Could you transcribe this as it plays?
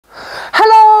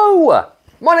Hello,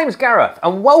 my name's Gareth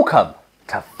and welcome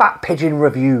to Fat Pigeon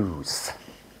Reviews.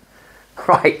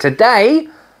 Right, today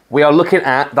we are looking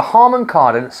at the Harman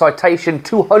Kardon Citation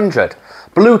 200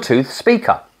 Bluetooth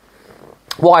speaker.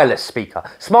 Wireless speaker,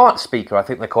 smart speaker I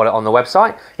think they call it on the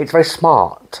website. It's very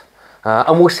smart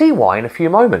and we'll see why in a few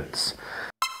moments.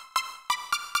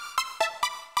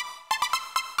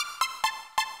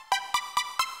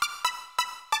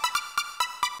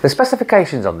 The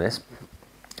specifications on this,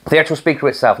 the actual speaker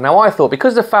itself. Now I thought,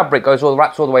 because the fabric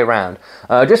wraps all the way around,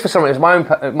 just for some reason, it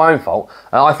was my own fault,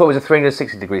 I thought it was a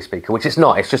 360-degree speaker, which it's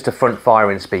not, it's just a front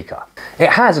firing speaker. It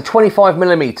has a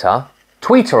 25mm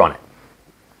tweeter on it,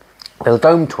 a little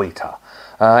dome tweeter.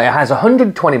 It has a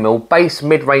 120mm bass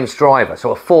mid-range driver,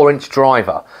 so a 4-inch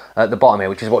driver at the bottom here,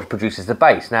 which is what produces the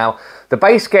bass. Now, the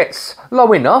bass gets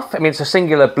low enough. I mean, it's a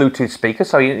singular Bluetooth speaker,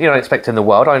 so you don't expect in the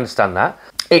world, I understand that.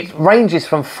 It ranges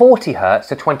from 40 Hz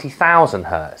to 20,000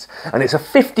 Hz, and it's a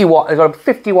 50 watt, it's got a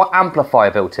 50 watt amplifier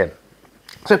built in.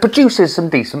 So it produces some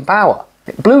decent power.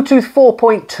 Bluetooth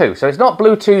 4.2, so it's not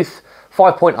Bluetooth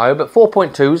 5.0, but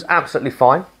 4.2 is absolutely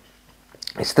fine.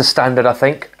 It's the standard, I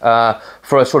think,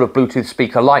 for a sort of Bluetooth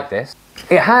speaker like this.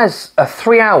 It has a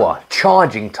 3-hour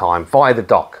charging time via the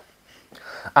dock,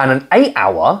 and an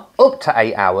 8-hour, up to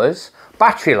 8 hours,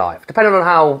 battery life, depending on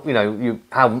how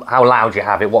loud you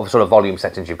have it, what sort of volume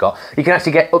settings you've got. You can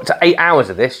actually get up to 8 hours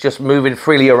of this just moving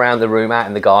freely around the room, out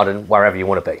in the garden, wherever you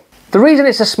want to be. The reason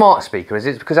it's a smart speaker is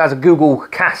because it has a Google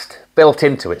Cast built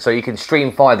into it, so you can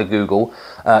stream via the Google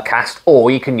Cast, or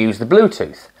you can use the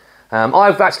Bluetooth.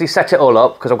 I've actually set it all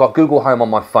up because I've got Google Home on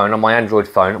my phone, on my Android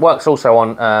phone. It works also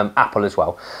on Apple as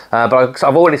well. But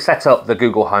I've already set up the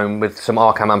Google Home with some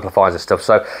Arcam amplifiers and stuff,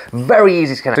 so very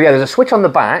easy to connect. So yeah, there's a switch on the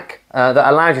back that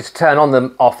allows you to turn on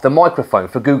off the microphone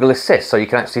for Google Assist, so you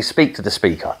can actually speak to the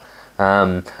speaker.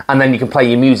 And then you can play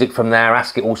your music from there,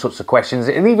 ask it all sorts of questions,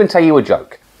 and even tell you a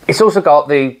joke. It's also got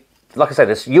like I said,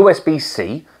 this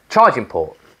USB-C charging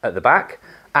port at the back,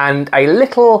 and a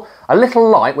little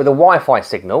light with a Wi-Fi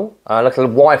signal, a little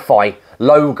Wi-Fi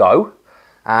logo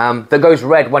that goes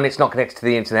red when it's not connected to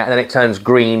the internet, and then it turns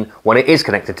green when it is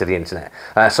connected to the internet.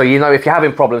 So you know, if you're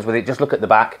having problems with it, just look at the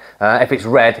back. If it's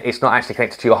red, it's not actually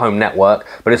connected to your home network,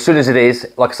 but as soon as it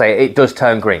is, like I say, it does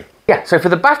turn green. Yeah, so for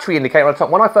the battery indicator on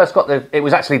top, when I first got it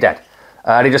was actually dead.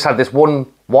 And it just had this one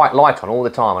white light on all the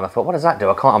time, and I thought, what does that do?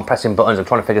 I'm pressing buttons, I'm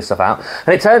trying to figure stuff out.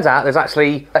 And it turns out there's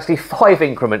actually 5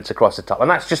 increments across the top, and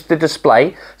that's just the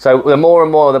display. So the more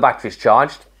and more the battery's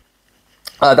charged,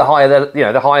 the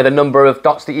higher the number of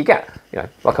dots that you get.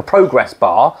 Like a progress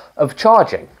bar of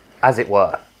charging, as it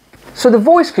were. So the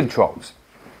voice controls.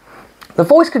 The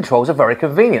voice controls are very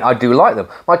convenient. I do like them.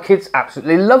 My kids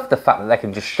absolutely love the fact that they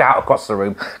can just shout across the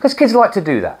room, because kids like to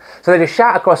do that. So they just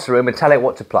shout across the room and tell it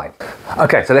what to play.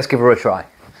 Okay, so let's give her a try.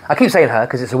 I keep saying her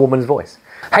because it's a woman's voice.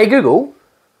 Hey Google,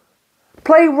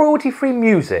 play royalty-free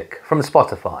music from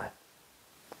Spotify.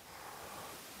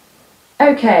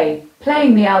 Okay,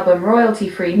 playing the album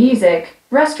Royalty-Free Music,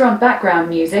 Restaurant Background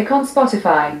Music on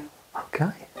Spotify.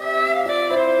 Okay.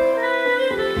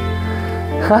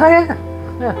 Oh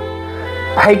yeah.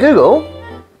 Hey Google,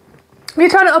 can you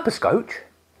turn it up a scotch?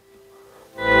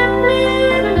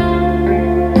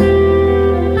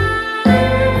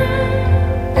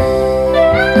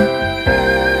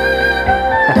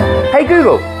 Hey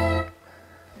Google,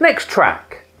 next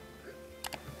track.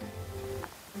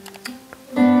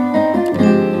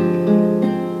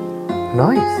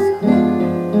 Nice.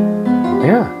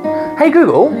 Yeah. Hey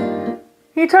Google, can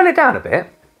you turn it down a bit?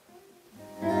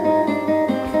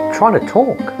 I'm trying to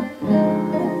talk.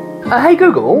 Hey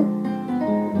Google,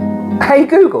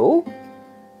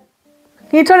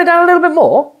 can you turn it down a little bit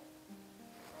more?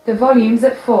 The volume's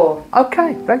at 4.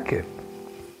 Okay, thank you.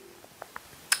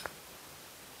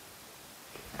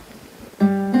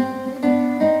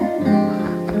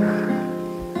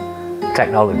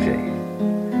 Technology.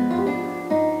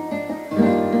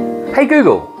 Hey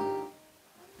Google,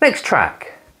 next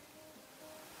track.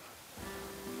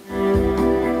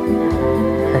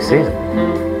 This is it.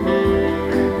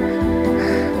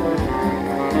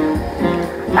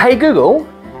 Hey Google,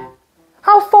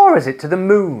 how far is it to the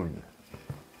moon?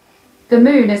 The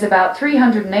moon is about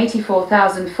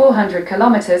 384,400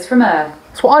 kilometers from Earth.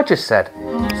 That's what I just said.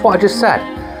 That's what I just said.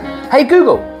 Hey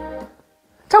Google,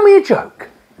 tell me a joke.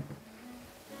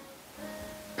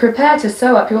 Prepare to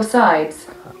sew up your sides.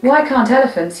 Why can't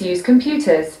elephants use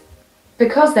computers?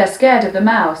 Because they're scared of the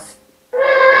mouse.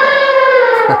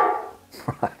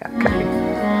 Right, okay.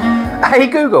 Hey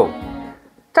Google,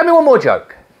 tell me one more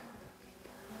joke.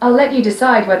 I'll let you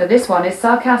decide whether this one is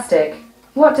sarcastic.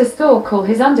 What does Thor call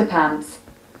his underpants?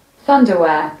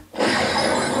 Thunderwear.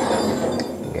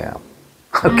 Yeah.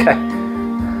 Okay.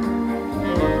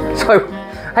 So,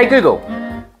 hey Google,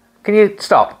 can you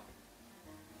stop?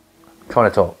 I'm trying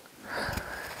to talk.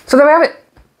 So there we have it.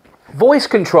 Voice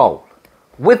control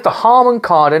with the Harman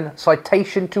Kardon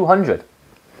Citation 200.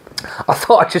 I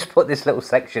thought I'd just put this little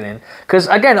section in because,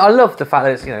 again, I love the fact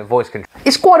that it's, you know, voice control.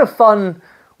 It's quite a fun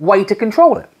way to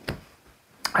control it,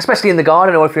 especially in the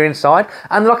garden or if you're inside.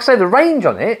 And like I say, the range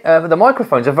on it, the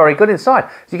microphones are very good inside.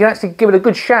 So you can actually give it a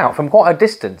good shout from quite a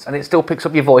distance and it still picks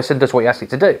up your voice and does what you ask it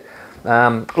to do.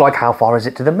 Like how far is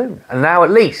it to the moon? And now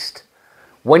at least,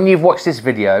 when you've watched this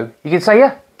video, you can say,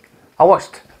 yeah, I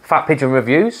watched Fat Pigeon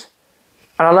reviews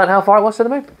and I learned how far it was to the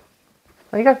moon.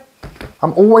 There you go.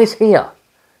 I'm always here,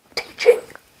 teaching,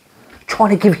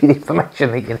 trying to give you the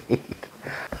information that you need.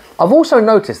 I've also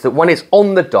noticed that when it's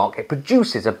on the dock, it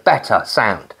produces a better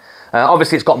sound.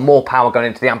 Obviously, it's got more power going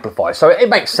into the amplifier, so it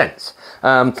makes sense.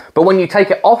 But when you take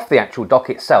it off the actual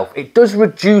dock itself, it does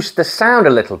reduce the sound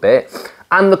a little bit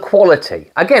and the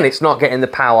quality. Again, it's not getting the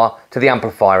power to the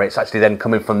amplifier, it's actually then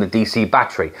coming from the DC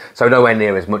battery, so nowhere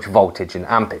near as much voltage and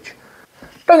ampage.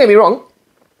 Don't get me wrong,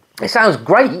 it sounds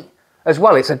great as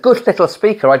well. It's a good little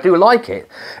speaker, I do like it.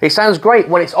 It sounds great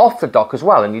when it's off the dock as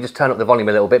well and you just turn up the volume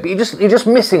a little bit, but you're just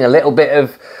missing a little bit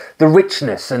of the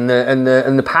richness and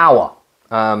the power,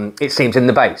 it seems, in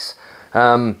the bass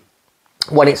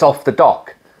when it's off the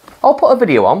dock. I'll put a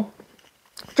video on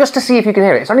just to see if you can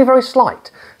hear it. It's only very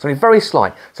slight. It's only very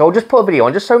slight. So I'll just put a video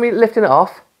on, just so me lifting it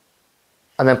off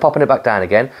and then popping it back down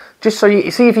again, just so you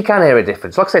see if you can hear a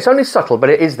difference. Like I say, it's only subtle, but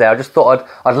it is there. I just thought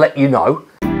I'd let you know.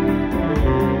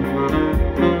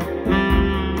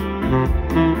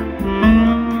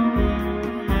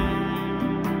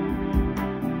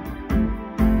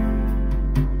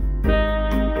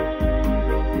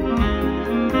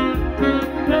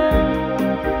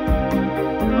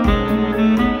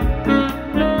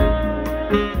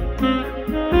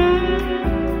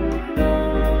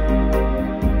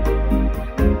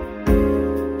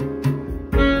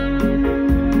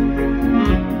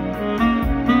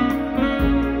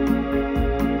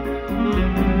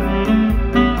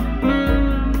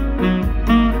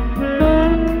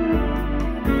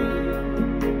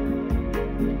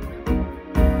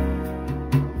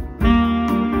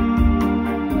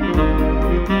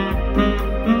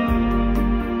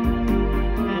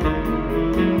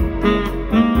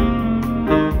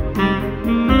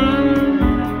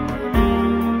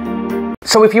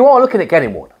 So if you are looking at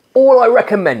getting one, all I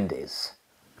recommend is,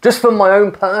 just from my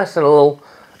own personal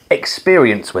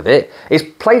experience with it, is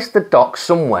place the dock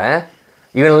somewhere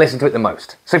you're going to listen to it the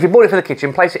most. So if you bought it for the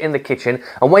kitchen, place it in the kitchen,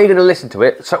 and where you're going to listen to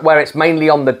it, so where it's mainly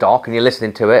on the dock and you're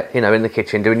listening to it, you know, in the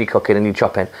kitchen, doing your cooking and your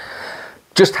chopping,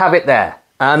 just have it there.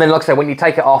 And then, like I said, when you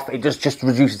take it off, it just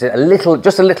reduces it a little,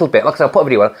 just a little bit. Like I said, I'll put a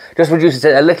video on, just reduces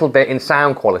it a little bit in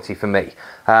sound quality for me.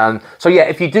 So yeah,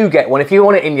 if you do get one, if you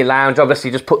want it in your lounge,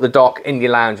 obviously just put the dock in your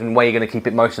lounge and where you're going to keep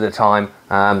it most of the time.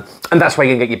 And that's where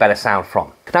you're going to get your better sound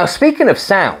from. Now, speaking of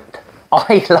sound,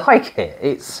 I like it.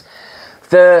 It's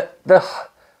the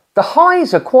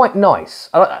highs are quite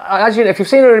nice. As you know, if you've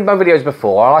seen it in my videos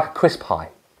before, I like a crisp high,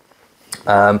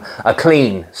 a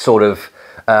clean sort of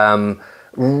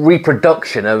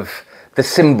reproduction of the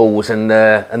cymbals and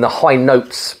the high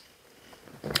notes.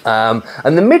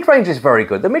 And the mid-range is very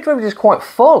good. The mid-range is quite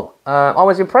full. I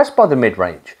was impressed by the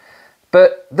mid-range.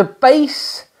 But the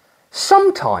bass,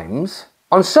 sometimes,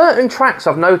 on certain tracks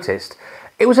I've noticed,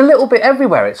 it was a little bit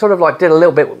everywhere. It sort of like did a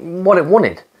little bit what it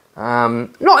wanted.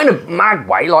 Not in a mad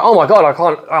way, like, oh my God, I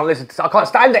can't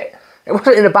stand it. It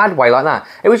wasn't in a bad way like that.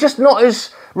 It was just not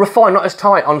as refined, not as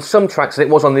tight on some tracks as it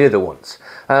was on the other ones.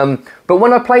 But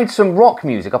when I played some rock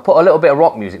music, I put a little bit of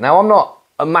rock music. Now, I'm not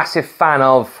a massive fan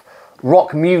of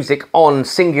rock music on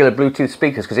singular Bluetooth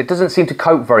speakers because it doesn't seem to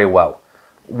cope very well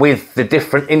with the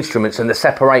different instruments and the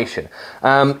separation.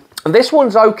 This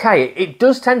one's okay. It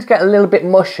does tend to get a little bit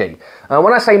mushy.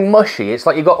 When I say mushy, it's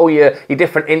like you've got all your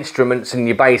different instruments and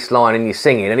your bass line and your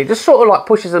singing, and it just sort of like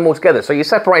pushes them all together. So your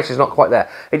separation is not quite there.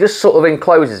 It just sort of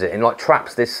encloses it and like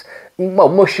traps this, well,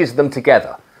 mushes them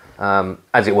together,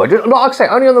 as it were. Just, like I say,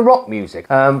 only on the rock music.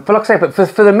 But like I say, but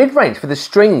for the mid-range, for the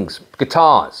strings,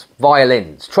 guitars,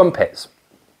 violins, trumpets,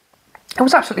 it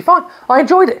was absolutely fine. I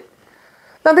enjoyed it.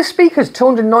 Now this speaker's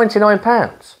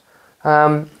 £299.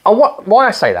 Why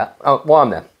I say that, why I'm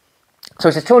there. So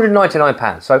it says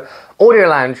 £299. So Audio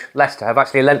Lounge Leicester have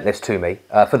actually lent this to me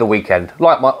for the weekend,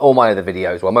 like all my other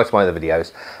videos, well, most of my other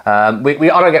videos. I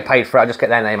don't get paid for it, I just get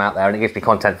their name out there and it gives me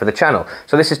content for the channel.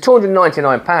 So this is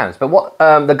 £299. But what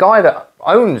the guy that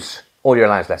owns Audio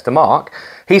Lounge Leicester, Mark,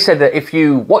 he said that if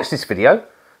you watch this video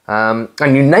and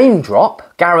you name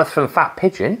drop Gareth from Fat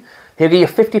Pigeon, he'll give you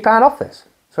 £50 off this.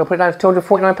 So I put it down to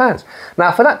 £249.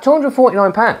 Now for that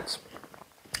 £249,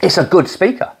 it's a good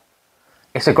speaker.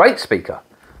 It's a great speaker.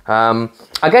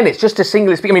 Again, it's just a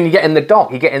single speaker. I mean, you get in the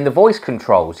dock, you get in the voice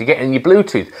controls, you get in your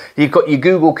Bluetooth, you've got your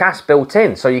Google Cast built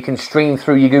in, so you can stream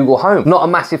through your Google Home. Not a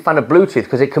massive fan of Bluetooth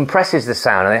because it compresses the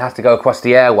sound and it has to go across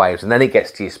the airwaves and then it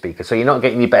gets to your speaker, so you're not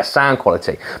getting your best sound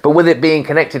quality. But with it being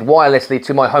connected wirelessly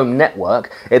to my home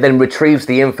network, it then retrieves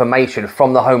the information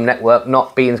from the home network,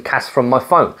 not being cast from my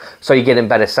phone, so you're getting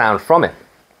better sound from it.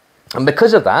 And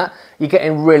because of that, you're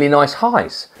getting really nice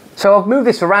highs. So I've moved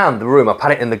this around the room. I've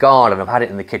had it in the garden, I've had it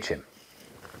in the kitchen.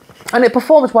 And it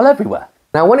performs well everywhere.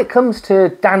 Now when it comes to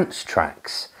dance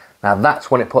tracks, now that's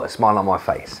when it put a smile on my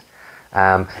face.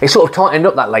 It sort of tightened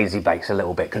up that lazy bass a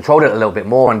little bit, controlled it a little bit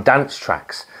more on dance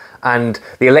tracks. And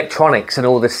the electronics and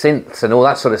all the synths and all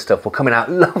that sort of stuff were coming out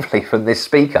lovely from this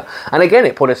speaker. And again,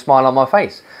 it put a smile on my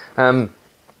face.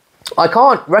 I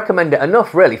can't recommend it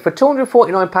enough, really, for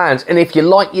 £249. And if you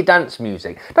like your dance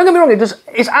music, don't get me wrong,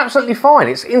 it's absolutely fine.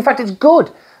 In fact, it's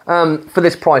good for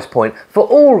this price point for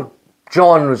all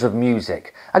genres of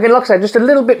music. Again, like I said, just a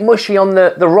little bit mushy on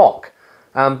the rock,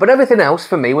 but everything else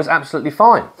for me was absolutely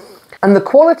fine. And the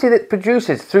quality that it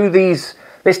produces through this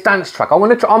dance track, I'm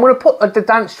going to put the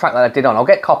dance track that I did on. I'll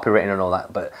get copywritten and all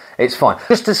that, but it's fine.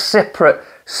 Just a separate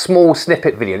small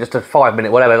snippet video, just a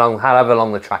 5-minute, however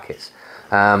long the track is.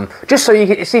 Just so you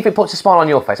can see if it puts a smile on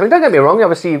your face. I mean, don't get me wrong,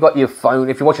 obviously you've got your phone.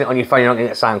 If you're watching it on your phone, you're not going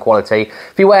to get sound quality.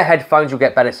 If you wear headphones, you'll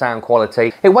get better sound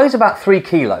quality. It weighs about 3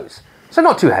 kilos. So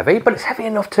not too heavy, but it's heavy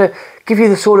enough to give you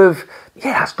the sort of,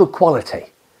 yeah, that's good quality.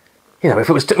 You know, if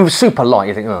it was super light,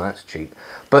 you think, oh, that's cheap.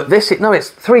 But no, it's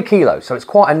 3 kilos, so it's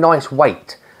quite a nice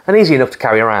weight and easy enough to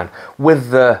carry around with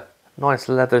the nice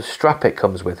leather strap it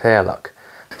comes with here, look.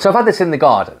 So I've had this in the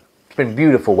garden. It's been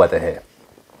beautiful weather here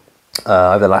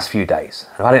over the last few days.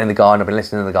 I've had it in the garden, I've been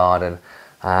listening in the garden,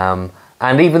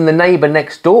 and even the neighbour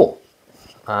next door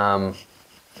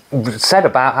said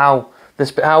about how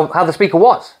the speaker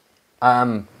was.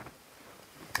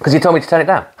 Because he told me to turn it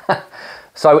down.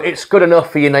 So it's good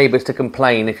enough for your neighbours to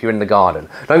complain if you're in the garden.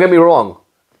 Don't get me wrong,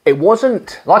 it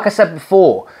wasn't, like I said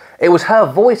before, it was her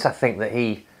voice, I think, that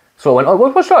he sort of went,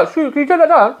 oh, what's that? Can you turn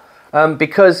that down?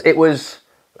 Because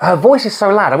her voice is so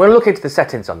loud. I'm going to look into the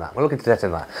settings on that.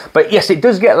 But yes, it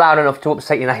does get loud enough to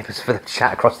upset your neighbours for the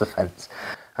chat across the fence.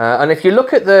 And if you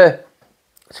look at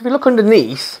if you look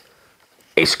underneath,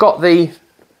 it's got the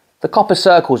copper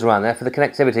circles around there for the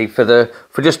connectivity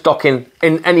for just docking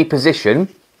in any position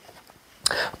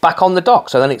back on the dock.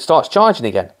 So then it starts charging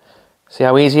again. See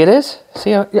how easy it is?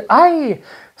 See how, aye.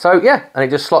 So yeah, and it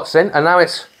just slots in, and now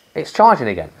it's charging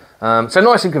again. So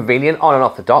nice and convenient on and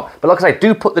off the dock. But like I say,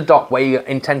 do put the dock where you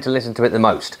intend to listen to it the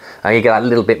most. You get a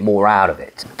little bit more out of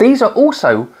it. These are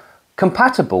also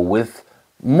compatible with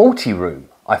multi-room,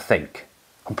 I think.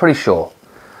 I'm pretty sure.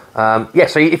 Yeah,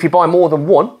 so if you buy more than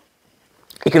one,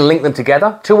 you can link them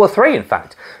together, 2 or 3 in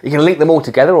fact. You can link them all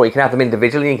together, or you can have them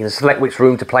individually. You can select which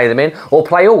room to play them in, or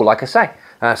play all, like I say.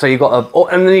 So you've got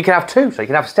and then you can have 2, so you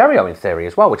can have stereo in theory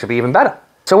as well, which would be even better.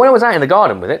 So when I was out in the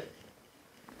garden with it,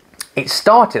 it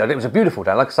started, it was a beautiful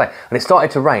day, like I say, and it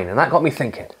started to rain, and that got me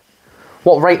thinking,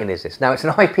 what rating is this? Now, it's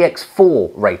an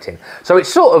IPX4 rating, so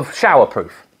it's sort of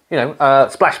shower-proof, you know,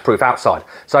 splash-proof outside.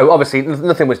 So obviously,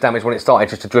 nothing was damaged when it started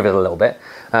just to drivel a little bit.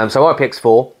 So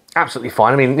IPX4, absolutely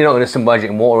fine. I mean, you're not going to submerge it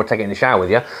in water or take it in the shower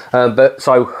with you,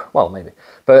 well, maybe,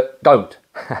 but don't.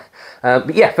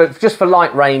 But yeah, just for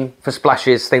light rain, for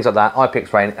splashes, things like that,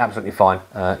 IPX rain, absolutely fine.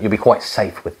 You'll be quite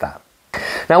safe with that.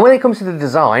 Now, when it comes to the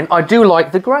design, I do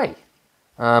like the grey.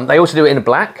 They also do it in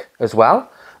black as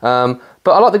well,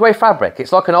 but I like the grey fabric.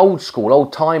 It's like an old school,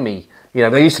 old-timey, you know,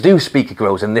 they used to do speaker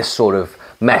grills in this sort of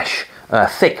mesh,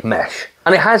 thick mesh.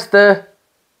 And it has the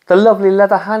lovely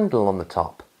leather handle on the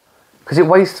top. Because it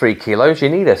weighs 3 kilos, you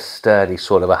need a sturdy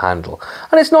sort of a handle.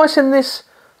 And it's nice in this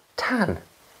tan.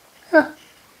 Yeah,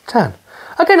 tan.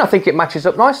 Again, I think it matches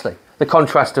up nicely. The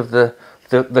contrast of the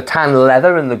tan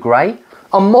leather and the grey.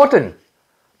 A modern,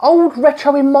 old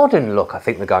retro modern look I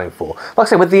think they're going for. Like I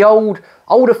said, with the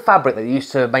older fabric that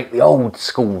used to make the old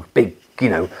school big, you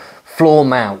know, floor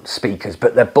mount speakers,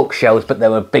 but they're bookshelves, but they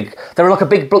were like a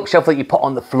big bookshelf that you put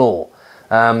on the floor.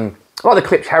 Like the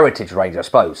Klipsch Heritage range, I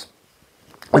suppose,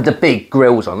 with the big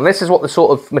grills on. And this is what the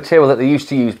sort of material that they used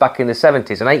to use back in the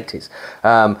 70s and 80s.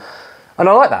 And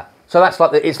I like that. So that's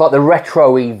like it's like the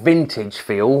retro-y vintage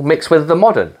feel mixed with the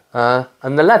modern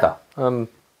and the leather. And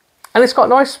it's got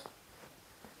nice,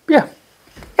 yeah,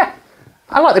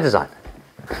 I like the design.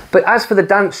 But as for the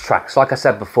dance tracks, like I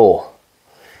said before,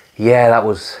 yeah, that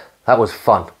was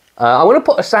fun. I'm going to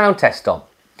put a sound test on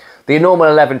the normal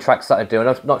 11 tracks that I do, and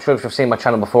I'm not sure if you've seen my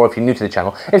channel before, if you're new to the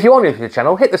channel. If you are new to the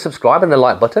channel, hit the subscribe and the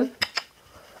like button.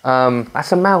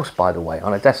 That's a mouse, by the way,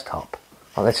 on a desktop.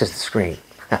 Oh, that's just the screen.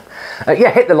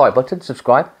 Yeah, hit the like button,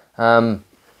 subscribe, and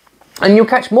you'll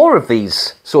catch more of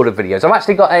these sort of videos. I've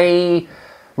actually got a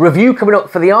review coming up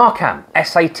for the Harman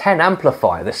SA10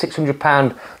 amplifier, the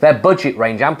 £600, their budget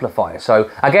range amplifier. So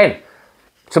again,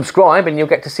 subscribe and you'll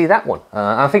get to see that one.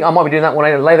 I think I might be doing that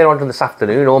one later on this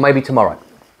afternoon or maybe tomorrow.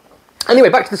 Anyway,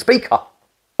 back to the speaker.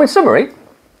 In summary,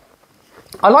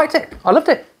 I liked it. I loved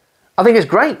it. I think it's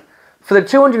great. For the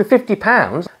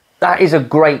 £250, that is a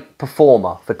great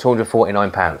performer for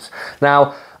 £249.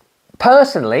 Now,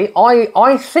 personally,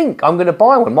 I think I'm going to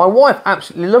buy one. My wife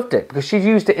absolutely loved it because she's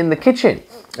used it in the kitchen.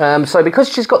 So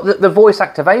because she's got the voice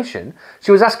activation,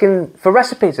 she was asking for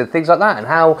recipes and things like that, and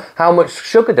how much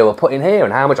sugar do I put in here,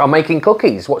 and how much I'm making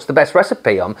cookies. What's the best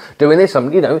recipe? I'm doing this.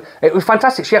 It was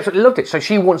fantastic. She absolutely loved it. So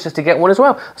she wants us to get one as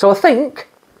well. So I think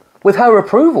with her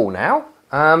approval now,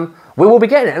 we will be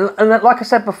getting it. And like I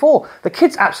said before, the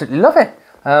kids absolutely love it.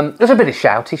 There's a bit of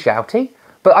shouty.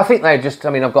 But I think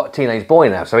I've got a teenage boy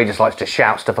now, so he just likes to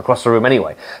shout stuff across the room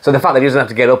anyway. So the fact that he doesn't have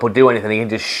to get up or do anything, he can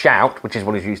just shout, which is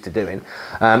what he's used to doing.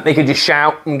 He can just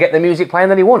shout and get the music playing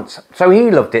that he wants. So he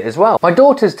loved it as well. My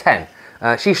daughter's 10.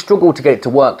 She struggled to get it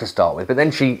to work to start with, but then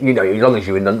she, as long as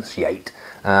you enunciate,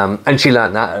 and she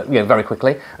learned that, very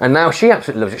quickly. And now she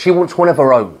absolutely loves it. She wants one of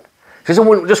her own. She doesn't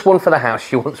want just one for the house.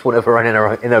 She wants one of her own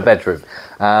in her bedroom.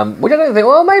 Which I don't think,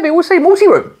 well, maybe we'll see.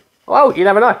 Multi-room. Well, you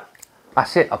never know.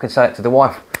 That's it. I can say it to the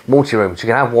wife. Multi-room. She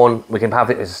can have one. We can have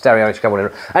it as a stereo. She can have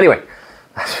one. Anyway,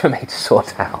 that's for me to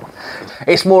sort out.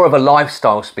 It's more of a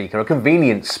lifestyle speaker, a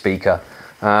convenience speaker,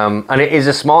 and it is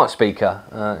a smart speaker.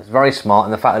 It's very smart,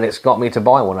 and the fact that it's got me to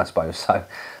buy one, I suppose.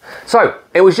 So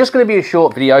it was just going to be a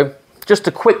short video, just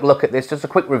a quick look at this, just a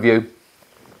quick review.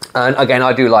 And again,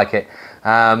 I do like it,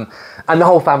 and the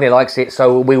whole family likes it.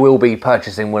 So we will be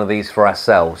purchasing one of these for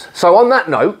ourselves. So on that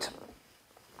note,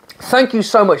 thank you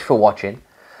so much for watching,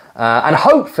 and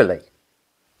hopefully,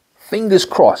 fingers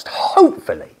crossed,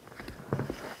 hopefully,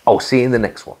 I'll see you in the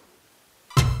next one.